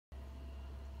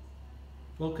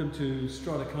Welcome to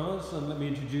Strada Cars, and let me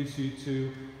introduce you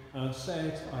to our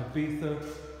Seat Ibiza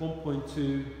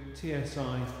 1.2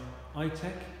 TSI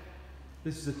I-Tech.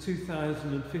 This is a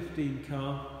 2015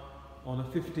 car on a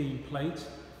 15 plate.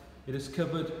 It has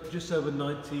covered just over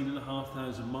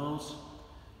 19,500 miles,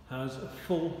 has a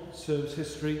full service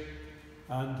history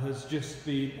and has just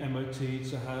been MOT'd,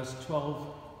 so has 12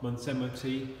 months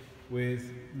MOT with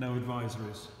no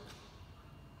advisories.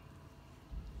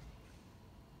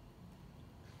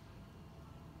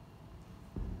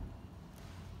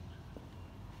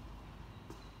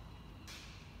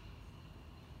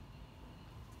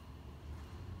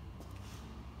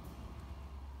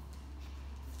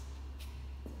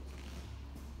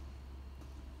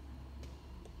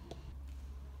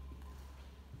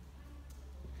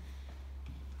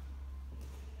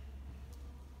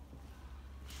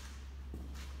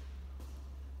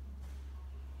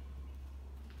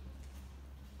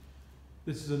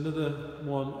 This is another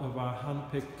one of our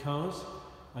hand-picked cars,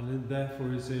 and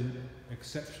therefore is in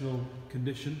exceptional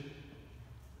condition.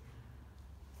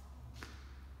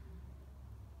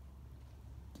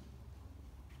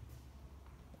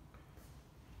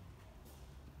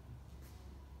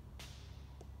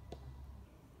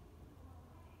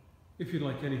 If you'd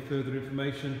like any further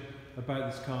information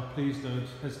about this car, please don't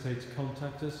hesitate to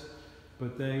contact us.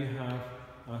 But there you have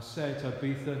our Seat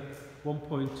Ibiza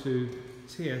 1.2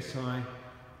 TSI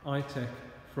I-Tech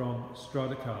from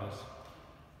Strada Cars.